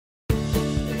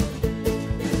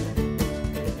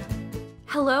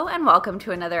Hello and welcome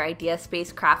to another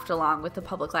ideaSPACE craft along with the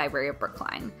Public Library of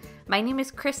Brookline. My name is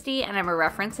Christy and I'm a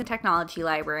reference and technology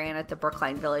librarian at the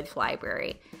Brookline Village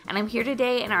Library. And I'm here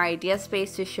today in our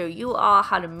ideaSPACE to show you all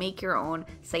how to make your own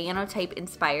cyanotype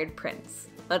inspired prints.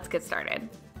 Let's get started.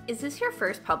 Is this your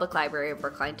first Public Library of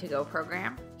Brookline to-go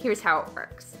program? Here's how it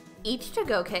works. Each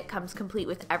to-go kit comes complete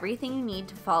with everything you need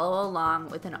to follow along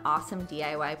with an awesome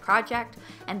DIY project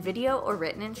and video or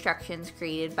written instructions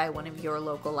created by one of your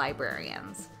local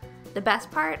librarians. The best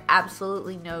part,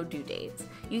 absolutely no due dates.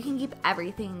 You can keep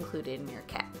everything included in your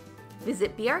kit.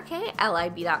 Visit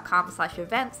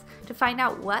brklib.com/events to find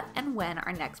out what and when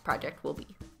our next project will be.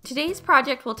 Today's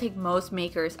project will take most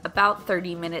makers about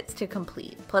 30 minutes to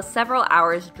complete, plus several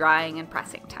hours drying and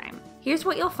pressing time. Here's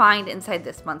what you'll find inside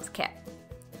this month's kit.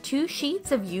 2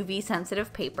 sheets of UV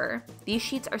sensitive paper. These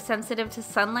sheets are sensitive to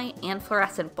sunlight and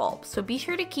fluorescent bulbs, so be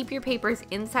sure to keep your papers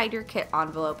inside your kit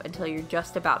envelope until you're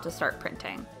just about to start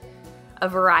printing. A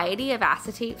variety of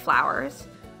acetate flowers,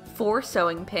 4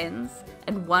 sewing pins,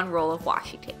 and 1 roll of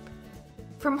washi tape.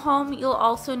 From home, you'll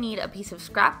also need a piece of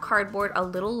scrap cardboard a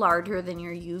little larger than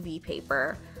your UV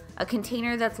paper, a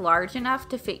container that's large enough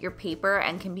to fit your paper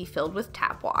and can be filled with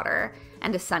tap water,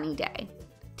 and a sunny day.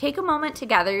 Take a moment to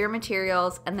gather your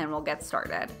materials and then we'll get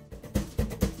started.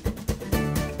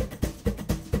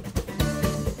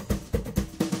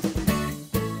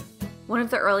 One of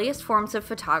the earliest forms of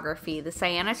photography, the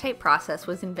cyanotype process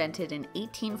was invented in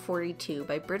 1842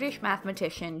 by British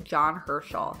mathematician John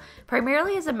Herschel,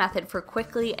 primarily as a method for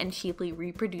quickly and cheaply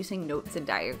reproducing notes and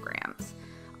diagrams.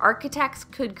 Architects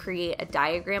could create a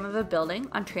diagram of a building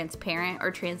on transparent or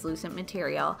translucent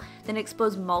material, then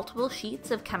expose multiple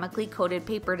sheets of chemically coated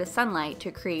paper to sunlight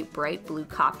to create bright blue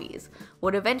copies,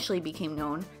 what eventually became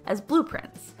known as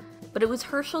blueprints. But it was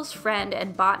Herschel's friend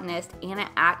and botanist Anna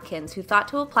Atkins who thought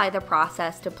to apply the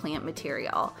process to plant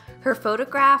material. Her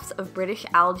photographs of British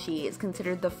algae is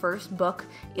considered the first book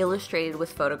illustrated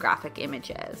with photographic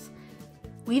images.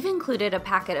 We've included a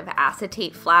packet of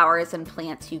acetate flowers and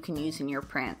plants you can use in your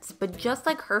prints, but just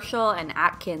like Herschel and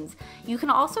Atkins, you can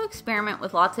also experiment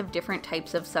with lots of different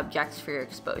types of subjects for your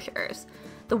exposures.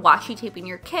 The washi tape in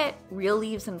your kit, real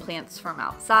leaves and plants from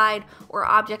outside, or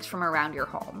objects from around your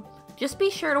home. Just be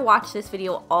sure to watch this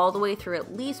video all the way through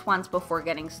at least once before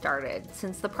getting started,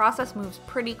 since the process moves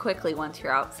pretty quickly once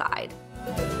you're outside.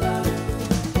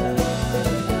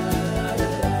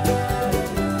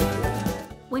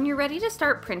 When you're ready to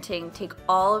start printing, take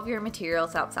all of your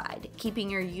materials outside, keeping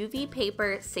your UV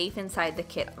paper safe inside the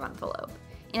kit envelope.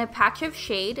 In a patch of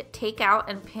shade, take out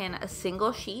and pin a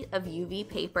single sheet of UV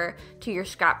paper to your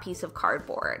scrap piece of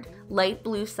cardboard, light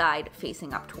blue side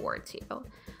facing up towards you.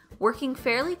 Working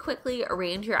fairly quickly,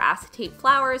 arrange your acetate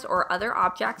flowers or other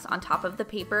objects on top of the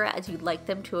paper as you'd like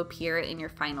them to appear in your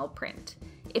final print.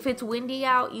 If it's windy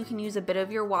out, you can use a bit of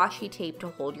your washi tape to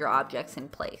hold your objects in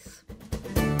place.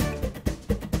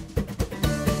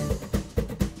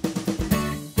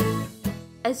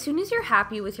 As soon as you're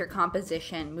happy with your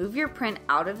composition, move your print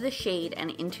out of the shade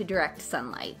and into direct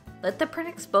sunlight. Let the print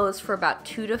expose for about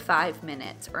 2 to 5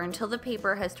 minutes or until the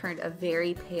paper has turned a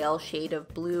very pale shade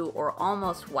of blue or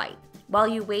almost white. While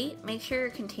you wait, make sure your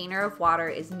container of water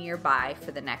is nearby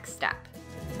for the next step.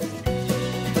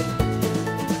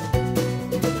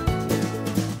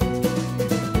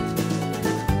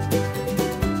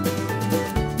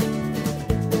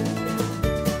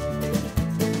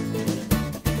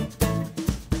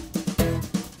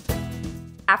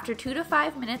 After 2 to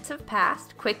 5 minutes have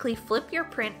passed, quickly flip your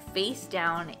print face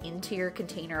down into your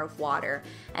container of water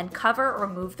and cover or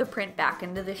move the print back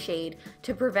into the shade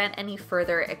to prevent any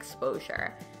further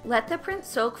exposure. Let the print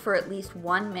soak for at least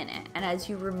 1 minute, and as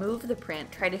you remove the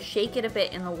print, try to shake it a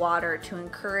bit in the water to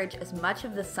encourage as much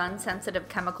of the sun-sensitive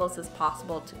chemicals as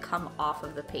possible to come off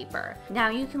of the paper. Now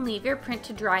you can leave your print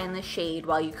to dry in the shade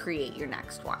while you create your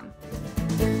next one.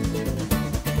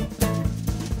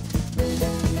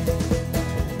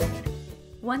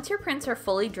 Once your prints are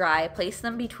fully dry, place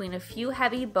them between a few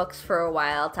heavy books for a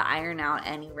while to iron out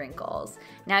any wrinkles.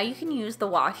 Now you can use the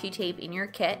washi tape in your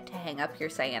kit to hang up your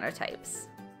cyanotypes.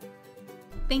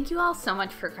 Thank you all so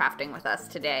much for crafting with us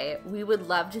today. We would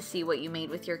love to see what you made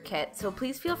with your kit, so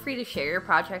please feel free to share your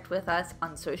project with us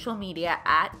on social media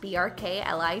at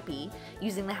BRKLIB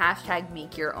using the hashtag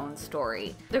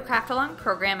 #MakeYourOwnStory. The Craft Along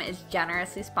program is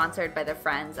generously sponsored by the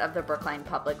Friends of the Brookline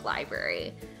Public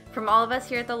Library. From all of us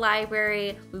here at the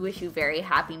library, we wish you very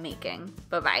happy making.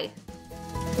 Bye-bye.